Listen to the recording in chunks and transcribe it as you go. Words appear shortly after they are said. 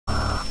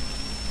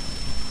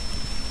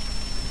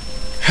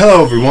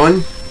Hello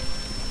everyone.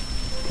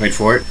 Wait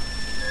for it.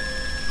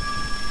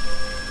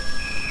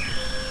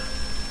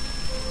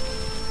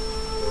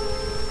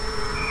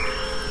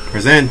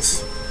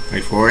 Presents.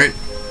 Wait for it.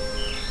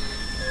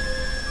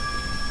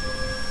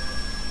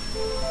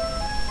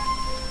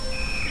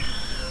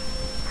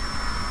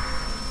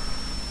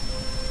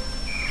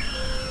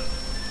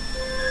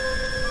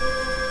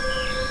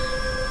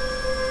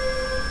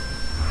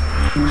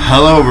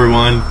 Hello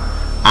everyone.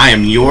 I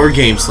am your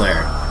Game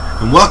Slayer,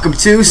 and welcome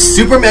to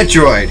Super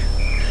Metroid.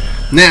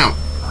 Now,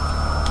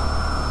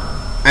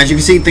 as you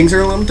can see, things are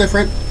a little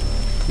different.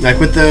 Like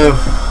with the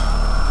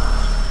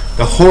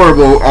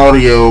horrible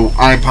audio,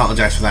 I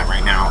apologize for that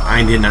right now.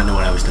 I did not know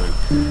what I was doing.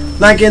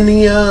 Like in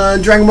the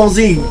Dragon Ball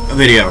Z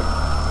video.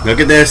 Look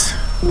at this.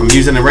 I'm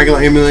using a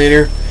regular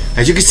emulator.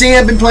 As you can see,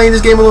 I've been playing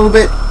this game a little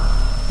bit.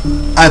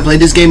 I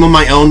played this game on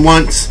my own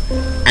once,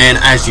 and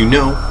as you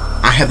know,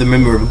 I have the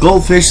memory of a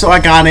goldfish, so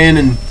I got in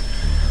and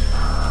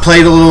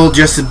played a little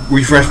just to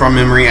refresh my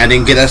memory. I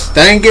didn't get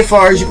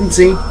far, as you can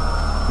see,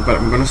 but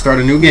I'm going to start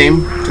a new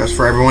game just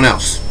for everyone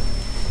else.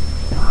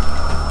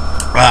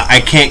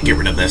 I can't get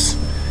rid of this.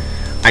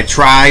 I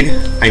tried.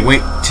 I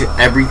went to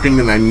everything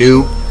that I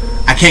knew.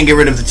 I can't get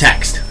rid of the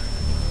text.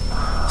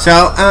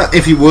 So,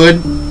 if you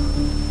would,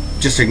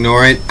 just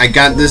ignore it. I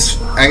got this.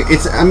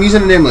 I'm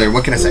using an emulator.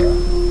 What can I say?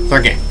 It's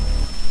our game.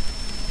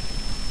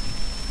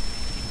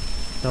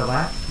 The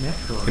last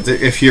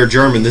Metroid. If you're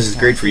German, this is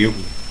great for you.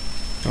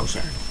 Oh,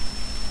 sorry.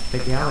 The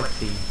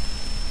galaxy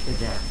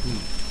is at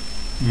peace.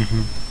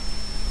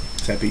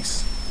 It's at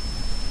peace.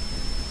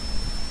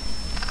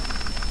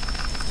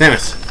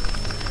 Samus.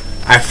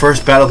 I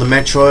first battled the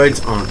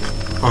Metroids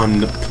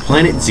on the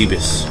planet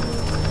Zebus.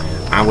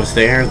 It was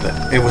there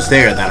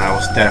that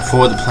I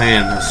followed the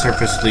plan of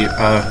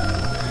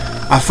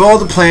I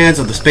followed the plans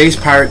of the space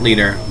pirate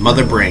leader,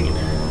 Mother Brain.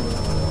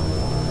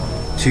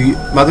 To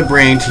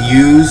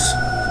use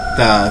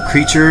the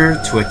creature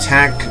to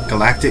attack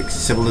galactic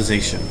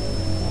civilization.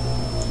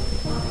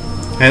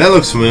 Hey, that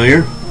looks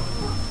familiar.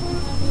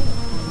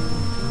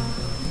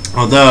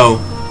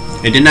 Although,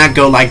 it did not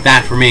go like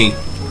that for me.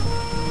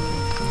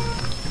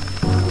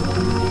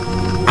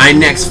 I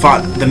next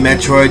fought the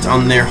Metroids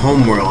on their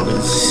homeworld,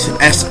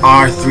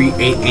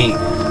 SR-388.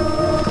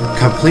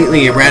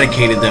 Completely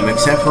eradicated them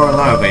except for a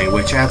larvae,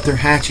 which after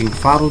hatching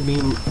followed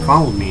me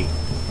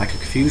like a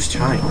confused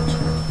child.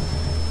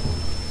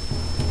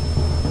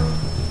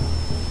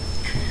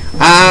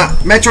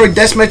 Metroid,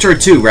 that's Metroid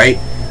 2, right?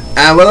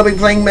 Will I be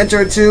playing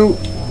Metroid 2?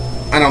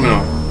 I don't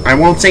know. I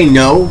won't say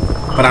no,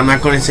 but I'm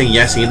not going to say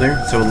yes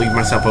either, so I'll leave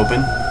myself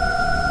open.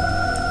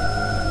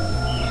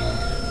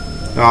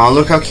 Oh,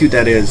 look how cute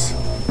that is.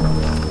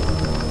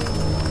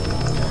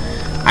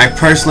 I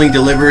personally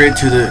delivered it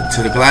to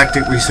the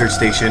Galactic Research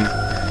Station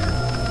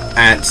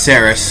at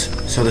Ceres,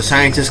 so the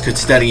scientists could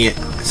study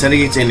its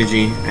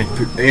energy and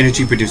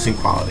energy producing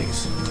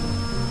qualities.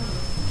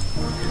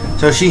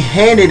 So she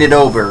handed it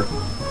over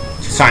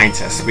to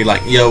scientists, be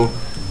like, yo,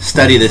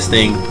 study this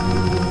thing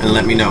and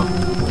let me know.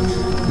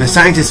 The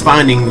scientists'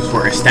 findings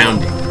were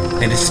astounding.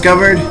 They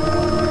discovered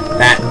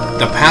that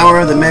the power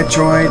of the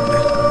Metroid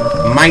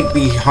might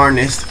be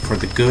harnessed for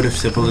the good of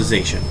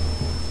civilization.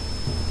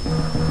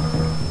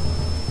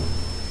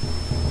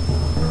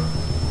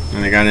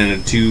 And they got in a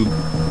tube.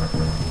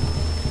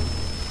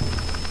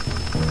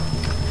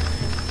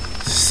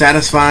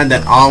 Satisfied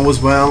that all was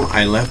well,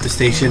 I left the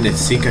station to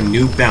seek a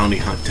new bounty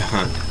to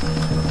hunt.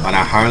 But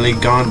I hardly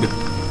gone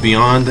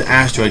beyond the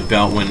asteroid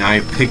belt when I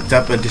picked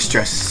up a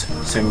distress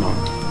signal.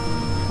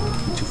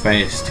 Too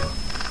fast.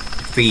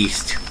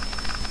 Feast.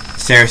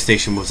 Ceres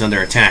station was under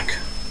attack.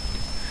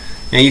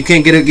 Now you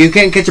can't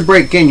catch a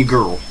break, can you,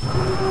 girl?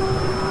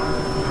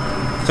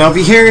 So if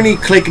you hear any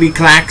clickety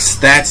clacks,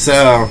 that's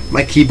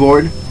my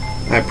keyboard.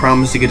 I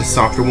promise to get a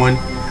softer one.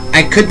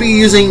 I could be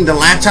using the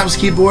laptop's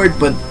keyboard,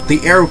 but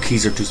the arrow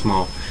keys are too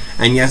small.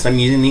 And yes, I'm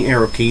using the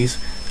arrow keys.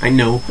 I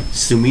know,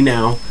 sue me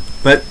now,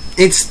 but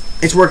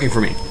it's working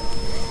for me.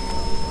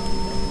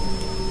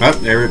 Oh,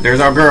 there's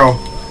our girl.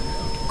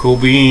 Cool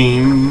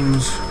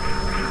beans.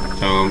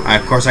 So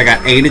of course I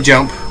got A to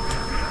jump.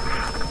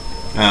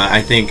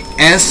 I think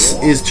S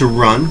is to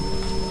run.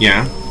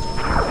 Yeah.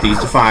 D's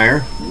to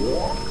fire.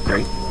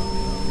 Great.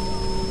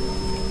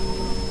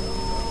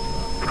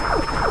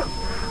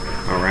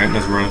 Alright,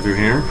 let's run through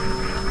here.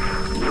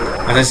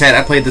 As I said,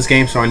 I played this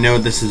game, so I know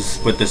this is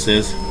what this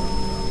is.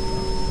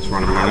 Let's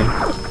run and run.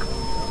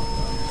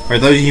 For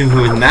those of you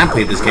who have not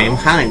played this game,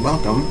 hi,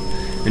 welcome.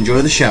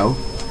 Enjoy the show.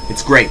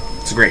 It's great.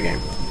 It's a great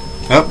game.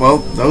 Oh, well,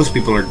 those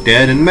people are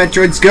dead and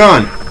Metroid's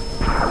gone.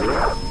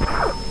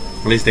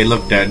 At least they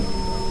look dead.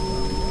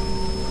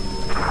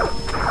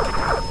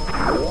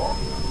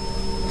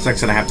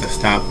 Sucks that I have to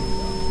stop.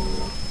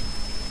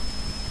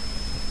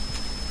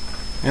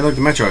 Hey, look,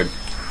 the Metroid.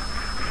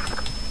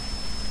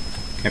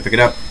 Can't pick it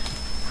up.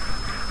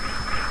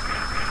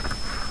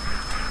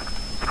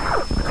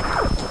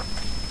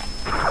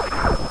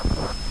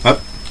 Up.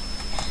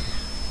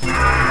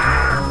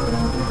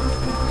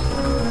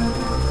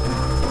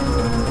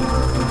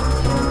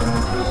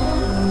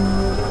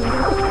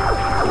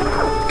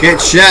 Get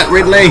shot,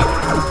 Ridley!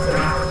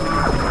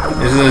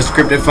 This is a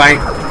scripted fight.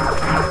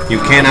 You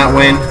cannot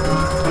win.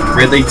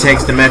 Ridley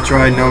takes the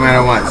Metroid no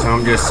matter what, so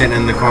I'm just sitting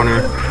in the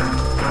corner.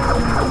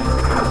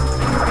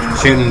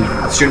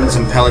 Shooting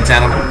some pellets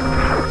at him.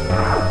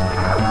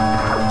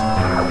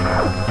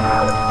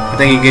 I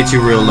think he gets you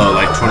real low,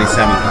 like 27%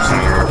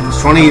 or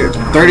 20,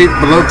 30,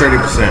 below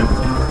 30%.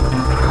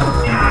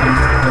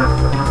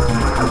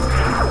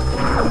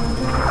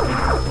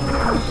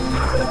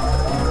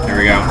 There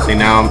we go. See,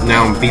 now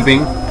I'm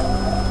beeping.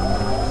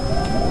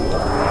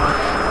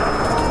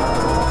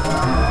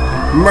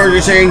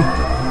 Emergency!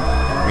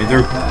 Get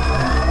through.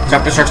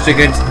 Self-destruct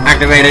tickets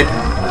activated.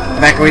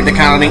 Evacuate the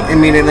colony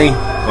immediately.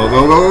 Go,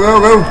 go, go, go,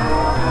 go!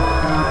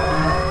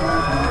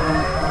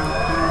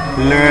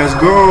 Let's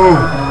go!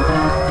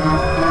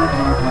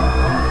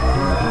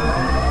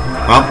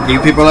 Well, you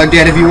people are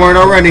dead if you weren't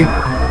already.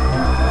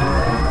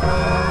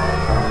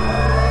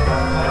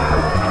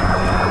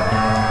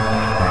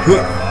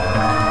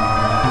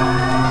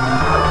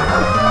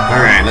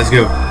 Alright, let's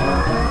go.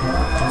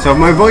 So if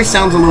my voice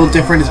sounds a little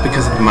different, it's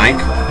because of the mic.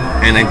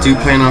 And I do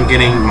plan on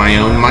getting my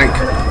own mic.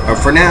 But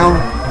for now,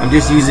 I'm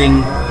just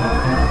using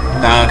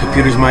the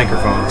computer's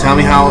microphone. Tell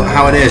me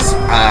how it is.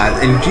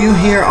 And do you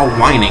hear a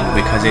whining?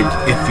 Because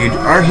if you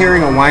are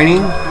hearing a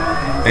whining,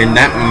 and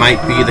that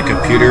might be the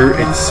computer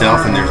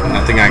itself, and there's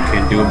nothing I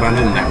can do about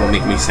it, and that will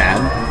make me sad.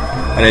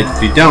 But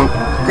if you don't,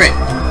 great.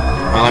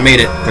 Well, I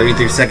made it.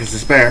 33 seconds to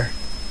spare.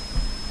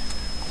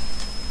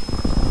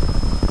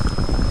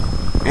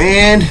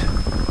 And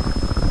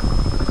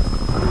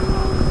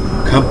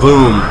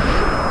kaboom.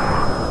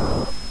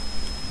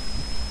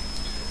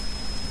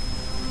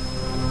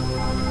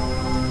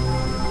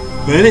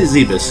 Planet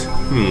Zebus.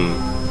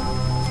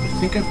 I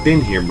think I've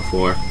been here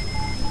before.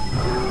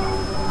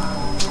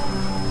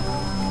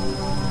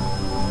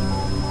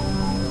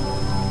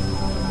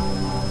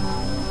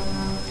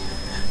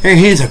 Hey,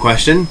 here's a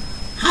question.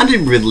 How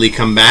did Ridley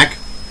come back?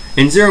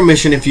 In Zero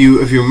Mission, if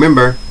you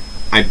remember,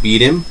 I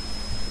beat him.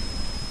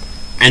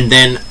 And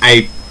then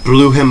I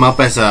blew him up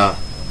as an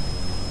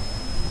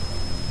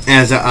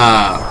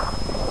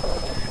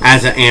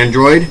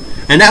android.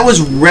 And that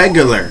was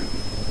regular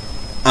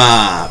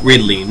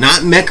Ridley,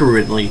 not Mecha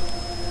Ridley.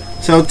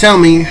 So tell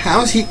me,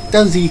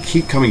 does he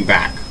keep coming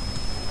back?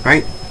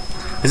 Right?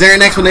 Is there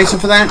an explanation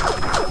for that?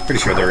 Pretty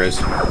sure there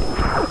is.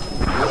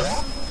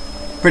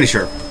 Pretty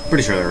sure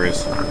there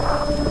is.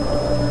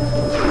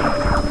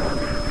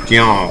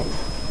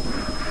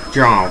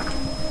 Jump.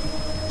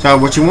 So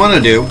what you want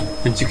to do,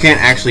 since you can't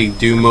actually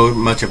do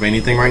much of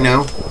anything right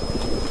now,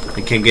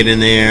 you can't get in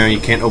there, you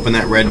can't open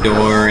that red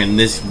door, and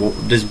this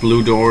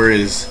blue door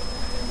is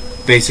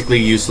basically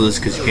useless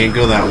because you can't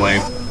go that way.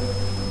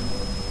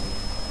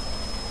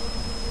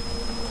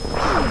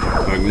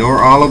 So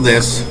ignore all of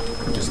this.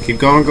 Just keep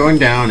going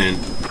down, and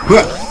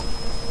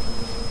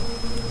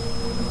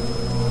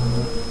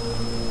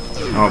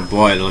oh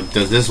boy,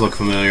 does this look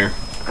familiar.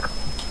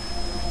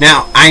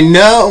 Now, I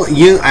know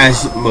you,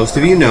 as most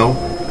of you know,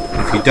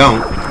 if you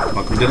don't,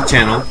 welcome to the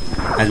channel.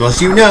 As most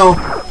of you know,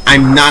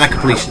 I'm not a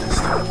completionist.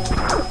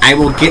 I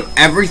will get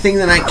everything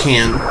that I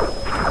can,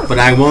 but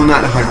I will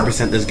not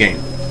 100% this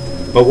game.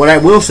 But what I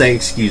will say,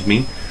 excuse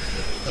me,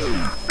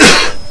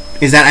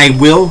 is that I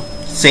will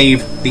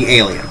save the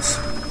aliens.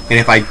 And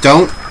if I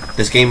don't,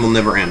 this game will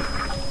never end.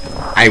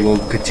 I will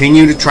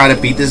continue to try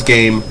to beat this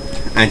game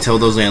until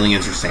those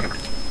aliens are saved.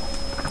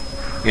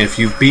 And if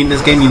you've beaten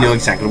this game, you know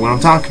exactly what I'm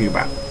talking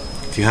about.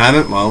 If you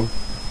haven't, well,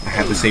 I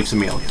have to save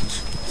some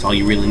aliens. That's all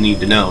you really need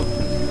to know.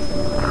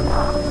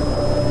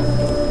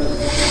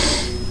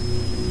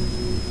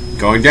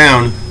 Going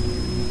down.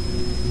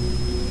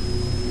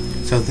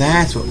 So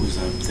that's what was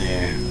up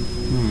there.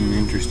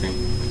 Interesting.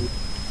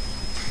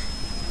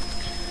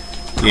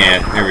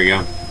 Yeah, there we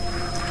go.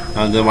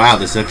 Wow,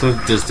 does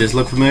this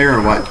look familiar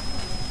or what?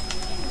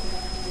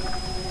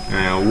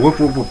 Whoop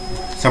whoop whoop.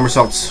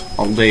 Somersaults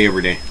all day,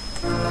 every day.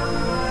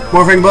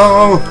 Morphing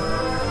ball!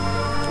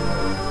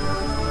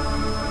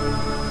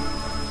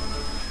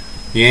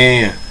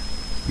 Yeah.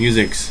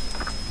 Music's.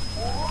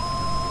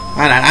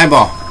 Ah, that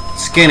eyeball.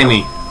 Scanning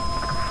me.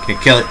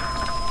 Can't kill it.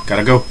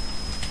 Gotta go.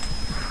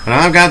 But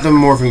I've got the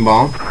morphing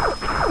ball.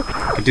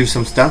 Could do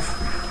some stuff.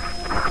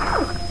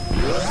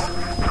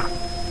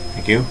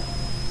 Thank you.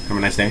 Have a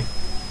nice day.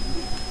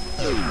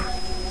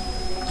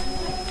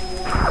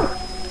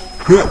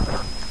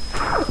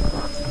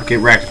 Get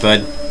wrecked,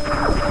 bud.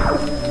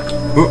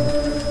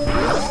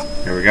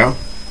 There we go.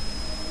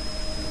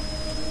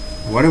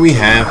 What do we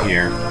have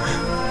here?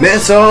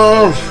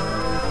 Missiles!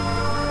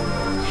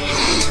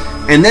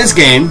 In this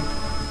game,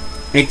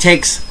 it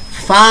takes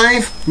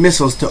 5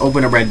 missiles to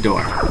open a red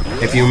door.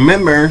 If you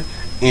remember,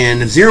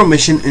 in Zero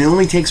Mission, it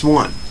only takes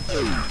 1.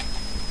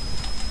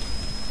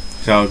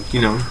 So,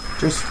 you know,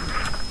 just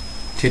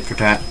tit for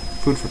tat,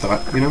 food for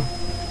thought, you know?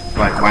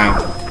 Like, wow,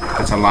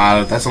 that's a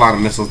lot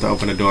of missiles to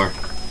open a door.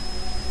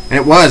 And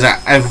it was.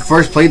 I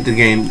first played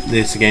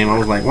this game, I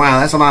was like, wow,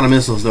 that's a lot of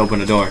missiles to open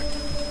a door.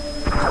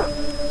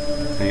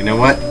 And you know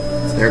what?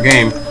 It's their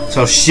game.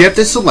 So shift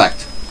is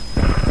select.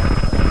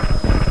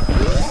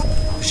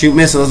 shoot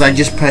missiles, I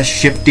just press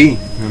Shift D.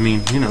 I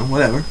mean, you know,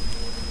 whatever.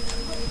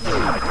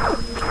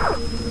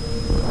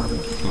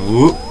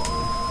 Ooh.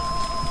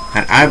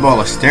 That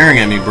eyeball is staring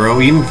at me, bro,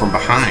 even from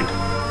behind.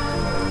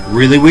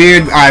 Really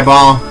weird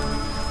eyeball.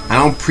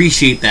 I don't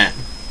appreciate that.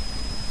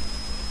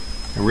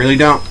 I really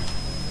don't.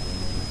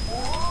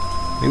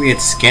 Maybe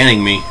it's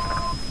scanning me.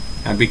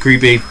 That'd be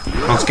creepy.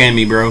 Don't scan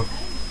me, bro.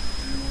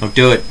 Don't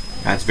do it.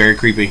 That's very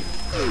creepy.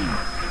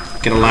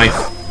 Get a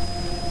life.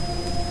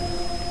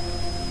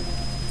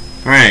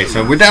 Alright,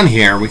 so we're down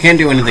here. We can't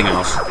do anything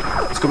else.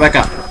 Let's go back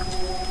up.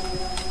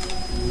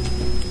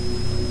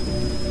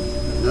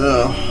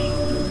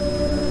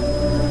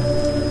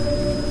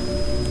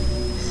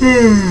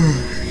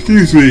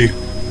 Excuse me.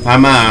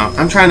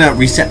 I'm trying to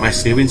reset my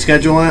sleeping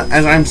schedule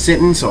as I'm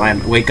sitting, so I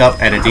wake up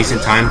at a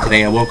decent time.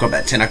 Today I woke up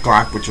at 10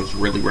 o'clock, which was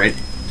really great.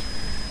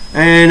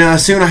 And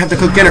soon I have to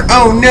cook dinner.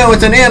 Oh no,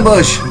 it's an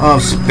ambush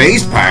of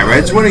space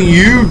pirates. What are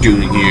you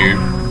doing here?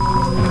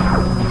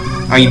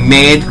 Are you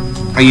mad?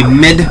 Are you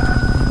mad?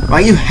 Why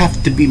you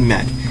have to be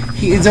mad?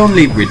 He is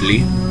only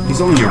Ridley.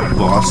 He's only your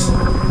boss.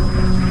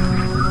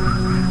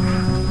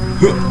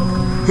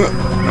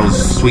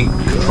 Those sweet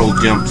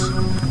controlled jumps.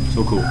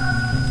 So cool.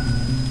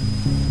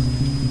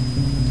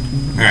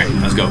 Alright,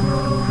 let's go.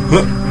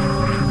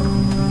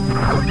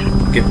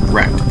 Get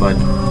wrecked, bud.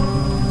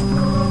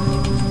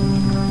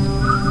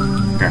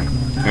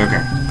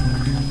 Okay.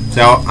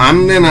 So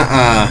I'm gonna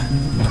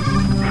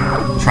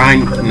try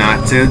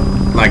not to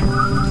like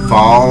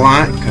fall a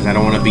lot because I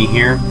don't want to be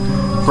here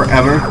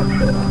forever.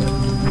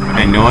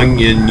 And knowing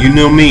you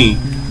know me,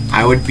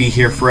 I would be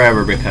here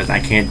forever because I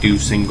can't do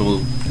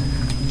single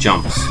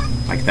jumps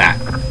like that.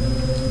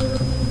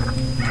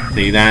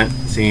 See that?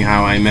 See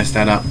how I messed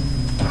that up?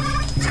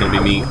 It's gonna be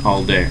me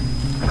all day.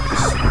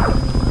 Just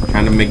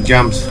trying to make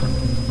jumps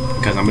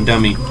because I'm a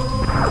dummy.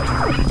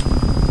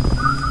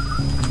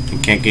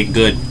 Can't get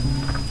good.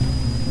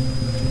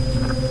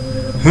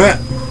 Huh.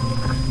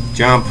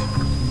 Jump.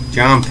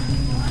 Jump.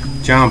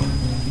 Jump.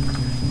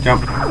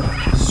 Jump.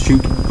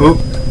 Shoot. Oh.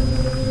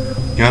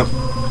 Jump.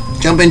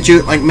 Jump and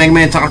shoot like Mega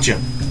Man taught you.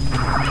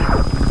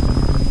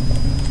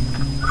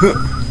 Huh.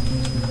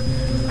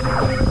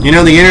 You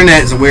know, the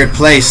internet is a weird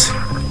place.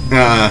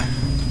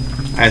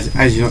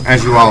 As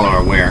you all are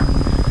aware.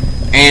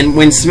 And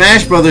when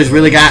Smash Brothers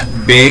really got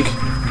big,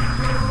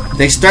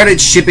 they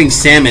started shipping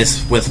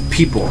Samus with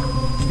people.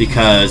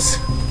 Because,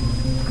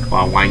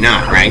 well, why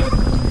not, right?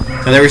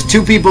 So there was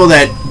two people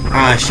that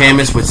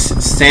Samus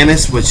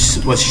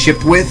was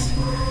shipped with.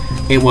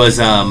 It was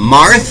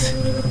Marth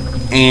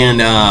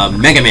and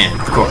Mega Man,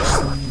 of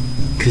course,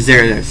 because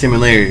they're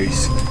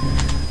similarities.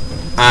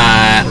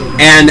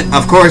 And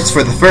of course,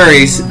 for the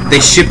furries,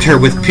 they shipped her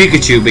with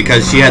Pikachu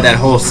because she had that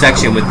whole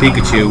section with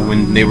Pikachu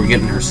when they were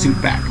getting her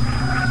suit back.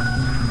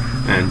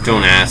 And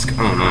don't ask,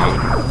 I don't know.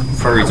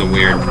 Furries are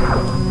weird.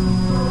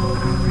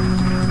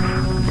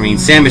 I mean,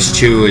 Samus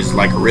Chu is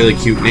like a really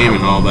cute name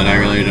and all, but I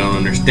really don't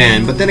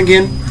understand. But then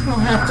again, you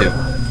don't have to.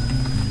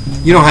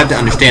 You don't have to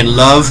understand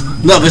love.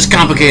 Love is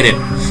complicated.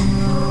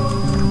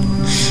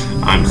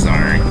 I'm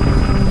sorry.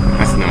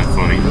 That's not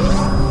funny.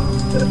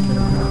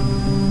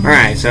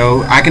 Alright,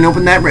 so I can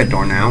open that red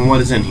door now.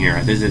 What is in here?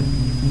 Is it... I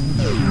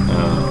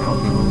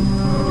don't know.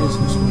 What is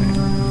this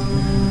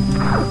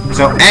way?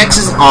 So X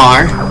is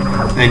R,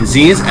 and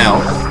Z is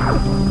L.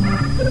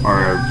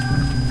 Or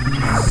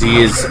Z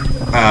is...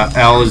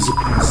 L is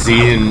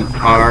Z and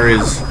R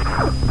is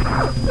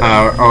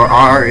or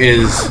R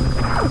is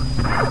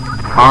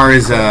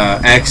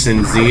X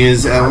and Z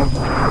is L.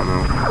 I don't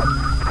know.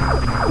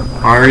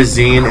 R is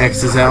Z and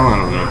X is L. I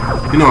don't know.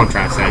 You know what I'm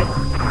trying to say.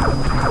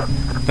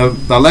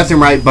 The left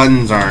and right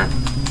buttons are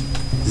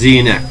Z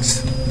and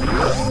X.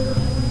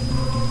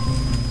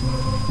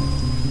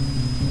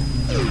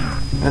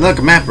 And look,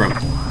 a map room.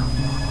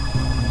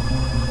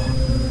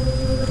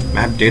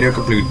 Map data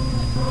complete.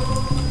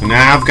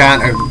 Now I've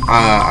got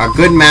a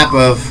good map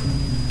of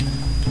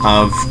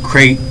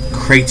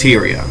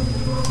criteria.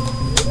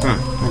 Huh,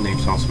 that name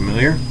sounds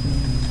familiar.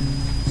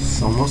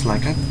 It's almost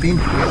like I've been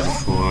here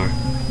before.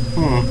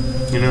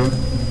 You know.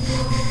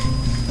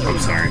 I'm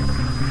sorry.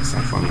 It's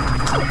not funny.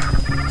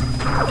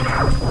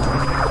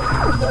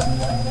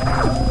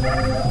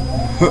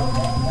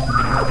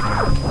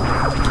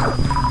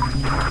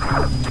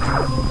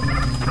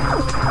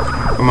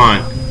 Come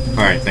on.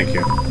 Alright, thank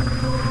you.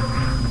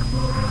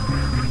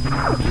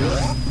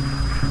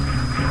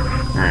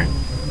 Alright.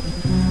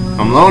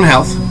 I'm low on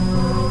health.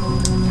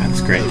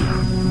 That's great.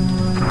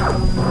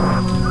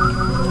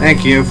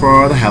 Thank you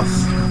for the health.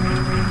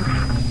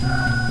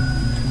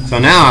 So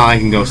now I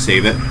can go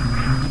save it.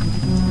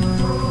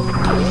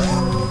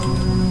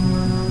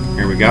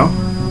 Here we go.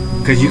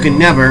 Because you can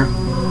never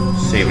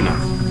save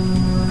enough.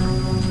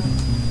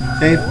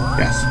 Save?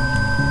 Yes.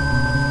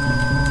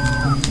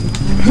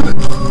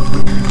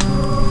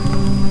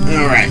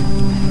 Alright.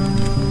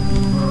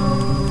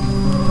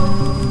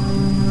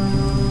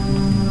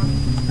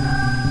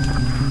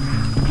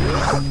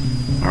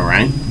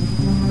 Alright.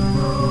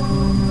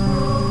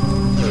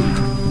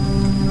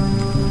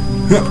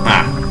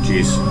 Ah,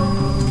 jeez.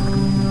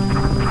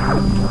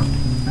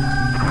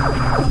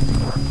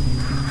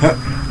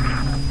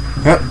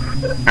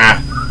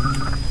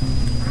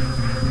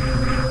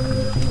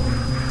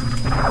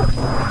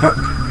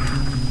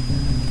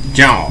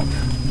 Jump.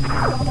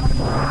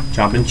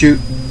 Jump and shoot.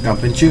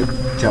 Jump and shoot.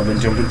 Jump and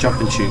jump and jump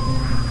and shoot.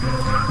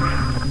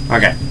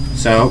 Okay,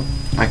 so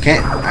I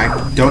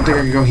don't think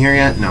I can go here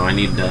yet. No, I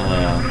need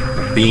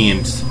the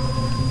beams.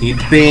 Need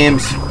the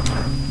beams.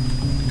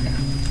 Okay.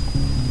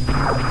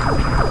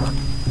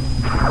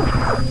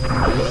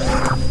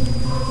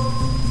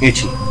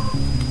 Itchy.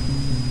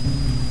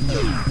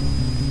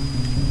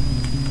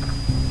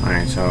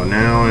 Alright, so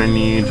now I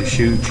need to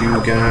shoot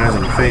you guys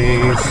in the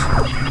face.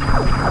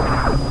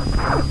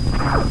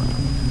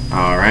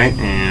 Alright,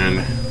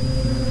 and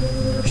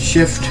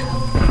shift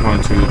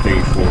 1, 2,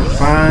 3, 4,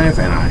 5,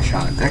 and I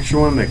shot an extra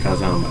one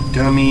because I'm a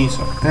dummy,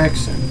 so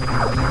X, and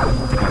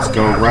let's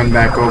go run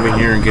back over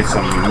here and get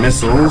some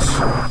missiles.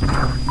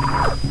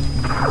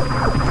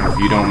 If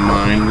you don't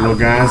mind, little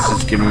guys,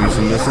 just giving me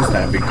some missiles,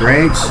 that'd be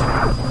great.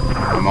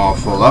 I'm all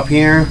full up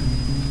here.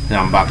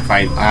 I'm about to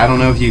fight. I don't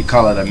know if you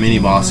call it a mini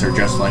boss or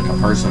just like a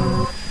person.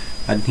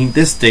 I think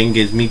this thing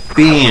gives me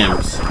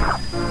beams.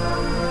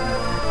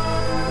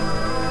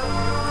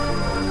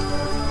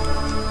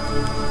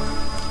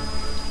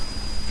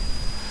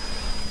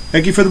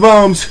 Thank you for the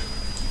bombs.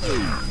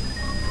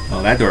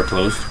 Oh, that door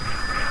closed.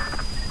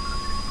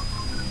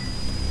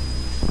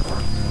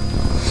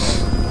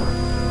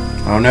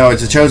 Oh no,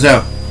 it's a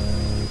Chozo.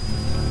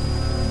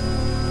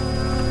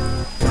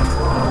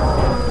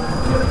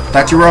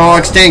 Thought you were all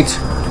extinct.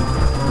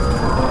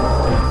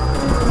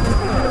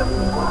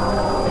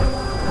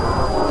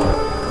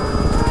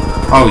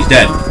 Oh, he's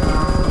dead.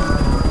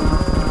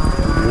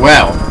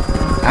 Well,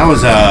 that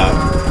was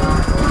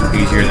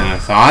easier than I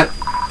thought.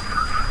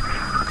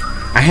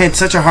 I had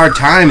such a hard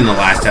time in the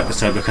last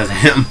episode because of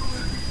him.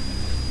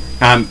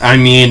 I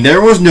mean, there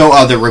was no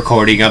other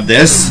recording of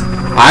this.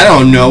 I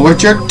don't know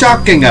what you're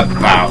talking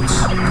about.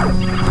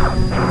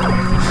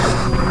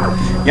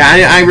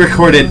 Yeah, I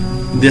recorded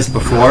this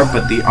before,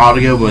 but the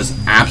audio was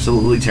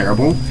absolutely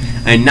terrible.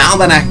 And now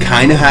that I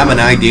kind of have an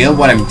idea of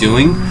what I'm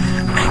doing,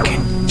 I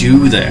can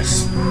do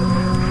this.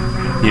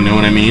 You know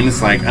what I mean?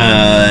 It's like,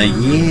 yeah,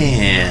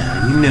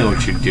 you know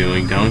what you're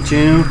doing, don't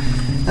you?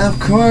 Of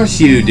course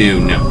you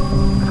do. No,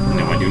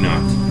 I do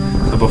not.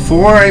 So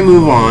before I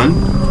move on,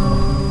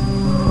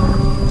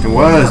 there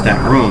was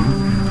that room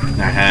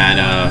that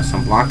had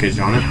some blockage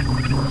on it.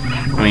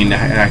 I mean,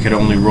 that I could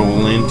only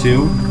roll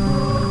into.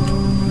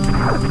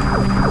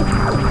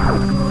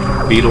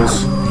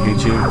 Beetles,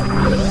 hate you.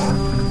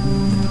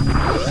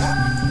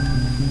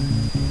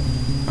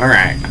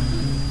 Alright.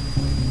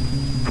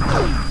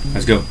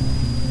 Let's go.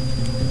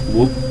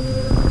 Whoop.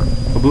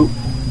 A boop.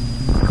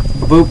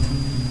 A boop.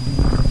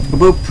 A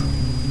boop.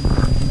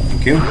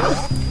 Thank you.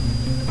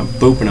 I'm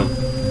booping him.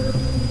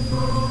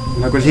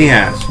 Look what he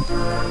has.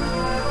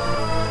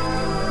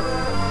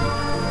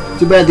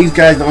 Too bad these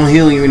guys don't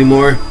heal you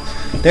anymore.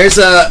 There's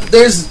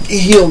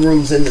heal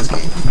rooms in this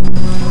game.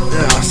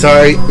 Oh,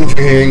 sorry if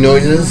you're hearing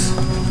noises.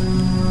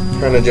 I'm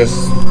trying to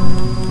just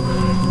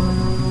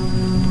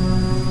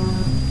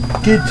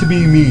get to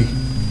be me,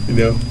 you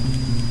know.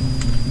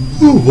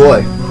 Ooh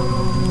boy.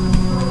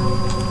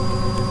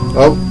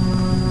 Oh,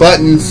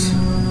 buttons.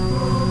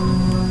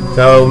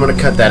 So I'm gonna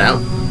cut that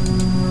out.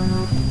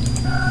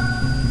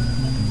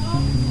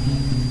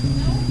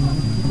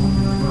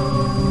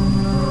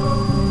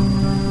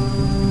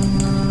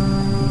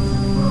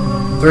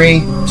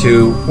 Three,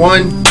 2,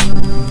 1.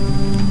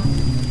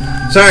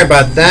 Sorry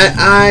about that.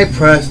 I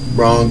pressed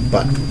wrong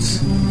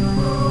buttons.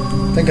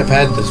 I think I've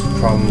had this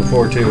problem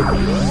before too. There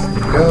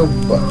we go,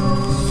 buttons.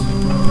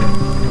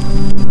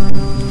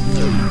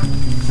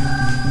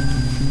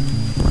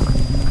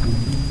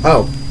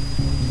 Oh.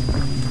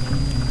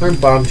 Our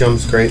bomb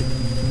jump's great.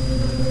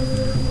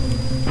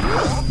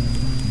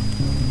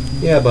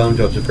 Yeah, bomb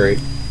jumps are great.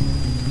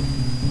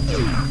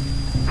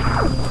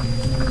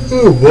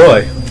 Oh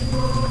boy.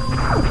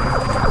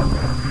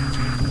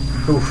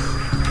 Oof.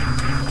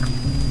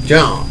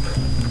 Jump.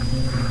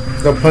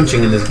 There's no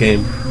punching in this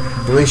game.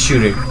 Only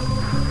shooting.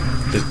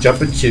 Just jump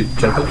and shoot,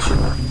 jump and shoot.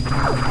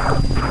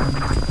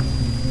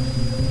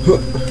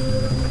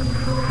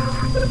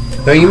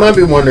 Now you might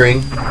be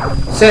wondering,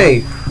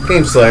 say,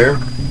 Game Slayer,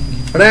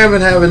 what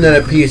happened having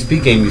that PSP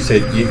game you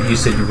said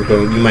you were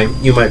going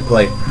you might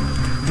play?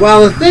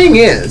 Well, the thing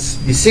is,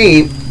 you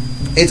see,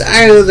 it's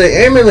either the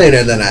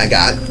emulator that I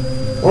got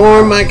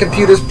or my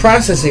computer's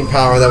processing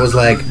power that was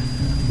like,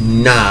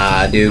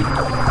 nah, dude.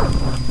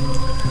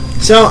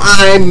 So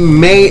I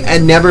may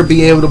never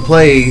be able to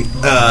play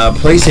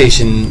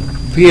PlayStation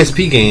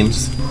PSP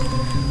games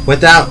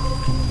without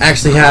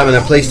actually having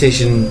a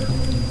PlayStation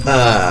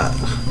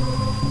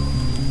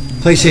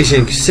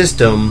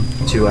system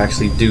to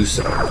actually do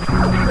so.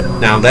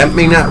 Now that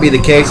may not be the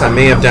case. I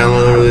may have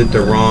downloaded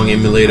the wrong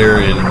emulator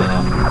in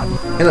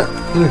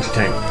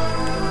Entertainment,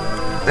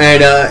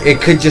 and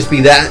it could just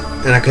be that,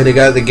 and I could have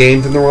got the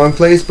game from the wrong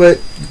place. But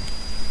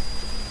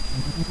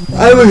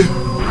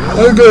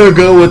I'm gonna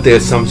go with the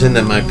assumption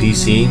that my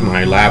PC,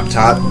 my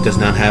laptop, does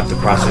not have the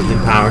processing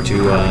power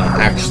to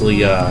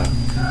actually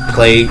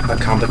play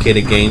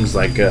complicated games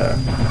like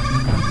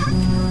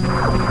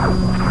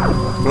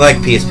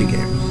PSP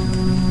games.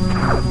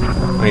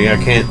 Oh yeah, I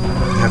can't.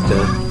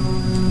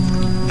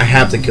 I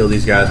have to kill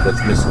these guys with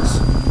missiles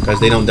because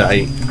they don't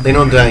die. They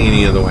don't die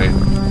any other way.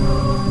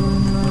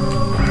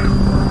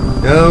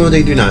 No,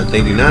 they do not.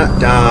 They do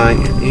not die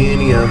in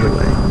any other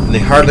way, and they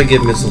hardly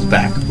get missiles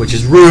back, which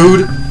is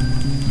rude.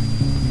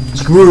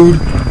 It's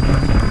rude.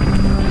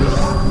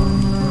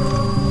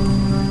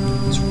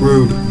 It's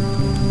rude.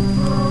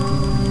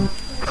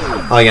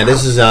 Oh yeah,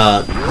 this is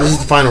the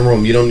final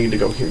room. You don't need to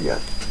go here yet.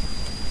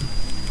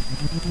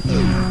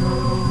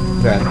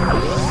 Okay.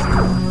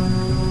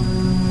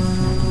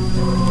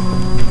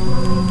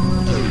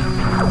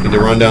 Need to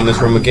run down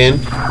this room again?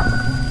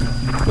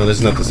 No, this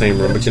is not the same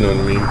room, but you know what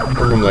I mean.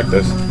 A room like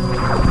this.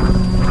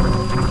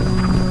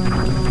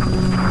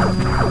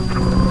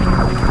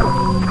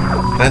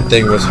 That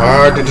thing was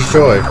hard to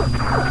destroy.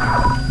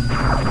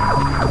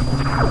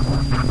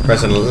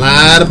 Pressing a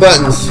lot of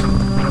buttons.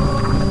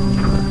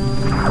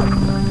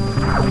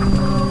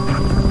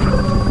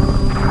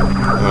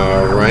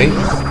 Alright.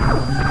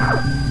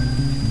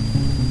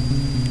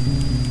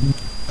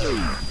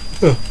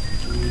 Huh.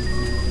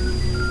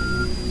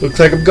 Looks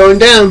like I'm going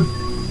down.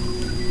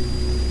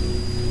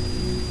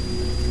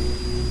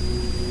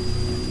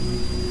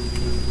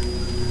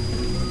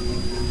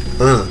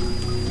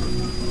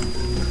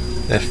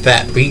 That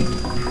fat beat.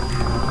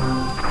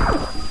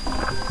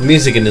 The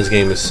music in this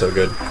game is so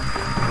good.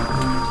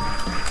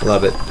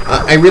 Love it.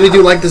 I really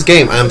do like this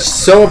game. I'm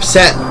so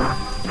upset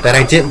that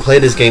I didn't play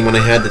this game when I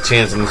had the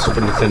chance on the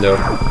Super Nintendo.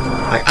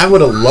 I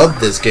would have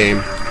loved this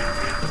game.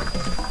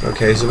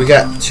 Okay, so we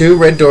got 2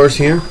 red doors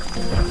here.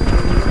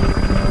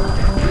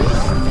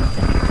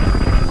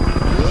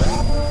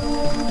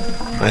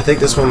 I think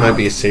this one might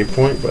be a save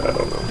point, but I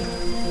don't know.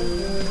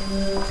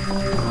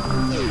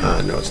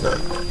 No, it's not.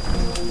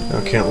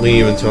 I can't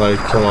leave until I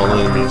kill all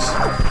enemies.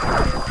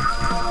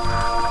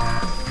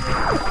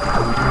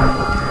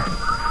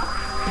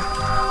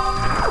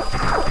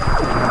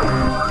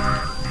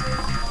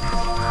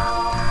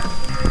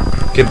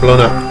 Get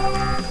blown up.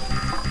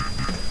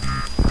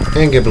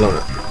 And get blown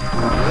up.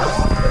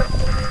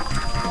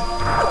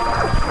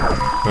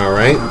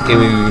 Alright, give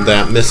me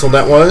that missile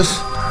that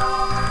was.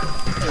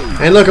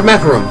 And look, a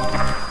map room.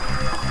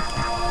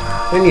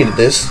 I needed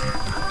this.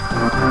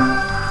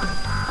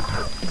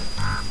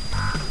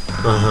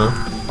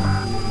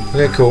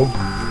 Okay, cool.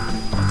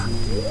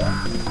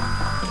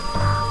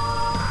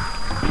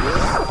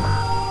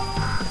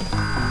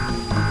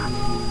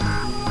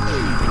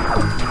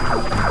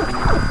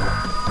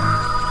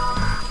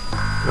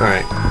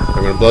 Alright,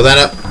 I'm gonna blow that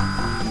up.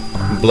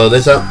 Blow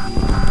this up.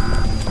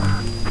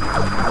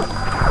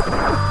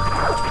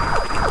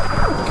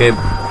 Okay,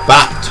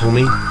 bop,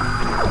 Tommy.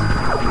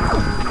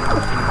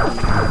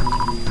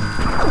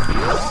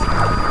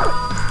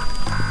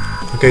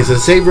 Okay, so the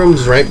save room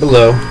is right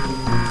below.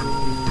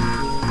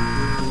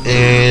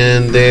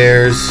 And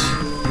there's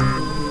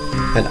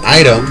an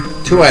item,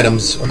 2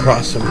 items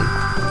across from me.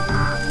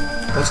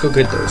 Let's go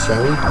get those,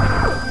 shall we?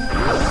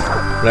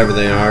 Whatever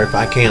they are, if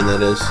I can,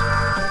 that is.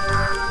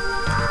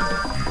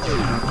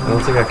 I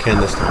don't think I can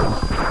this time.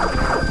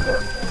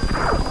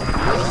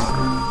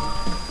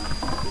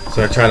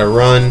 So I try to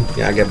run.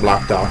 Yeah, I get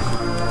blocked off.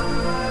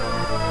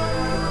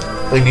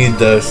 I need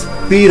the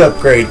speed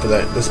upgrade for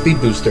that, the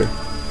speed booster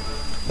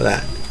for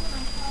that.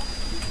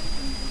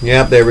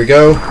 Yep, there we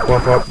go.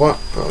 Whoop, whoop, whoop.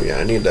 Oh yeah,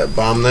 I need to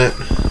bomb that.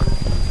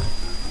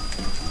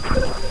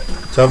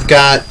 So I've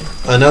got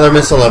another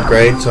missile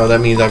upgrade, so that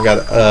means I've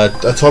got a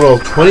total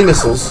of 20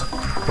 missiles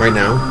right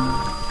now.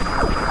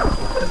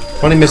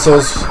 20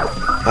 missiles,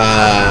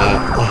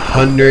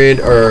 100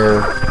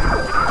 or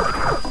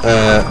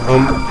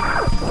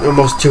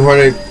almost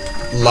 200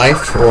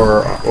 life,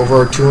 or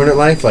over 200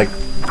 life, like,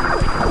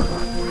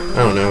 I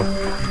don't know.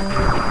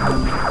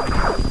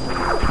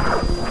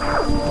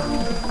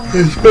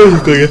 It's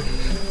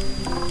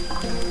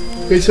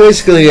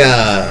basically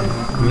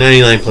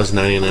 99 plus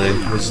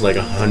 99, which is like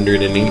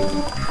 118.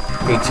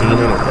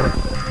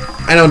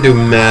 I don't do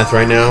math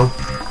right now.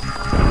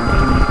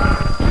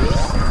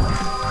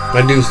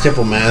 I do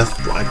simple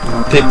math, like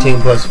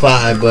 15 plus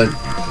 5, but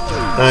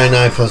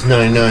 99 plus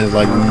 99 is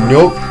like,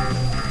 nope.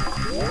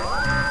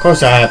 Of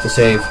course I have to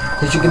save,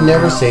 because you can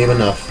never save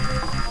enough.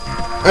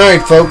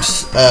 Alright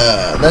folks,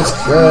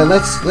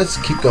 let's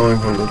keep going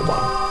for a little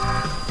while.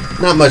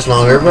 Not much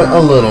longer, but a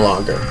little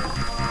longer.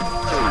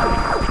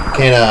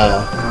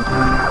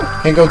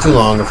 Can't go too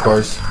long, of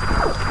course.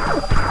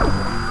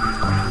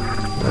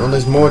 Well,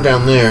 there's more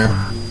down there,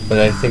 but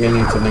I think I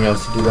need something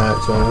else to do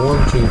that. So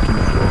 1, 2, 3,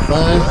 4,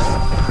 5.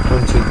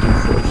 1, 2, 3,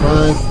 4,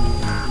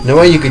 5. No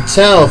way you could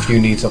tell if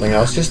you need something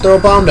else. Just throw a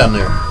bomb down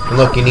there. And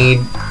look, you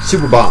need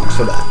super bombs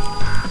for that.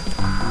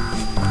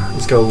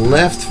 Let's go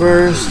left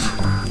first.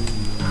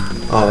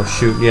 Oh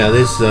shoot! Yeah,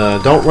 this.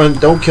 Don't run.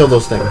 Don't kill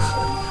those things.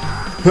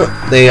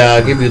 They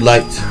give you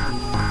light.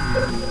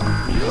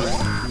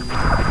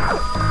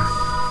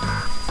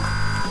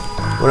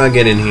 What do I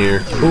get in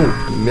here? Ooh,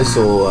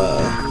 missile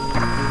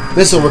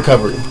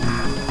recovery.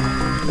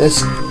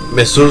 This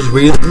missile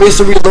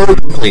reload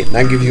complete.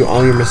 That gives you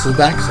all your missiles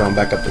back, so I'm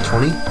back up to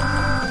 20.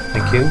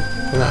 Thank you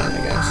for that,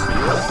 I guess.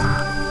 close.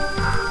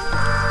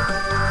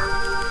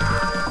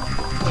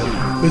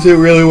 Was it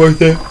really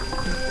worth it?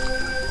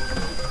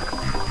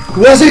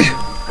 Was it?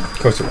 Of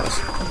course it was.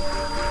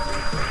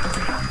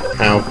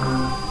 Ow.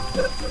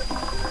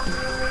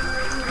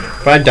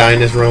 If I die in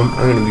this room,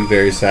 I'm gonna be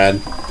very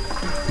sad.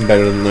 I'm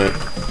better than that.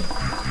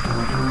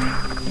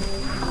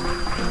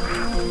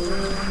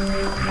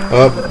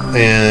 Oh,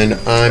 and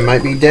I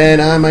might be dead.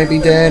 I might be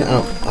dead.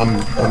 Oh,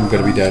 I'm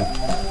gonna be dead.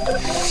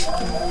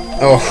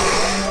 Oh,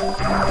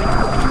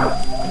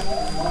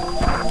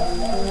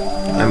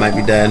 I might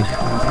be dead.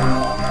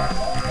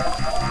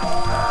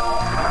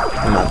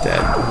 I'm not dead,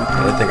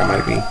 but I think I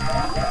might be.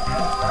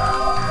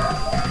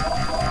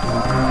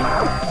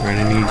 Alright,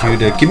 I need you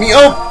to give me.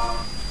 Oh.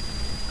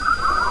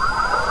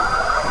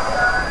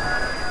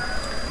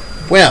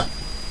 Well,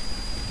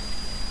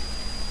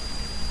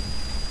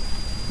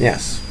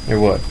 yes, it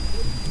would.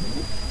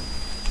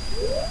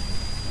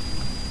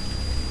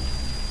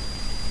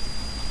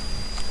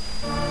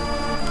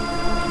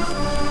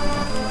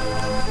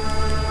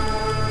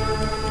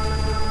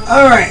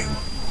 Alright.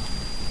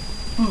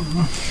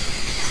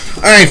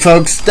 Alright,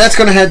 folks, that's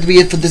going to have to be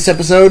it for this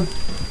episode.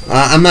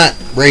 I'm not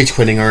rage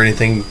quitting or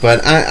anything,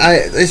 but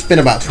it's been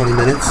about 20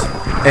 minutes.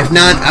 If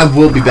not, I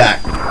will be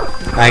back.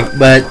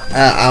 But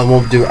I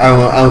won't do.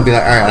 I will be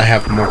like, all right, I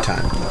have more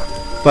time.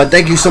 But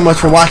thank you so much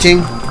for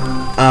watching.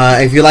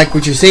 If you like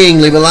what you're seeing,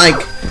 leave a like.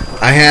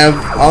 I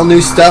have all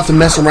new stuff to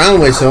mess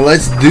around with, so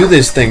let's do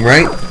this thing,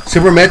 right?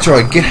 Super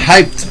Metroid, get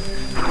hyped.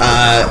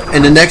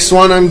 In the next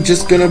one, I'm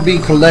just gonna be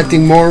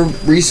collecting more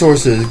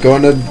resources,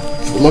 going to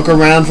look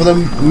around for the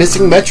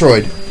missing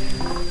Metroid.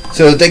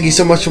 So thank you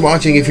so much for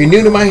watching. If you're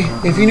new to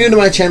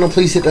my channel,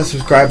 please hit that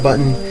subscribe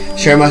button.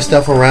 Share my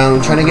stuff around.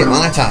 I'm trying to get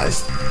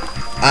monetized.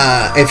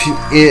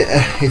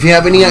 If you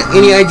have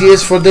any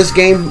ideas for this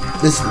game,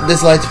 this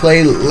Let's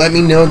Play, let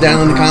me know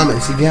down in the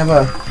comments. If you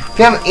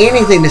have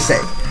anything to say,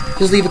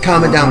 just leave a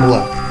comment down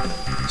below.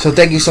 So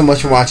thank you so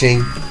much for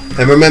watching,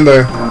 and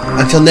remember,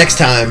 until next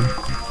time,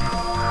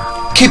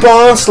 keep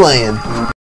on slaying.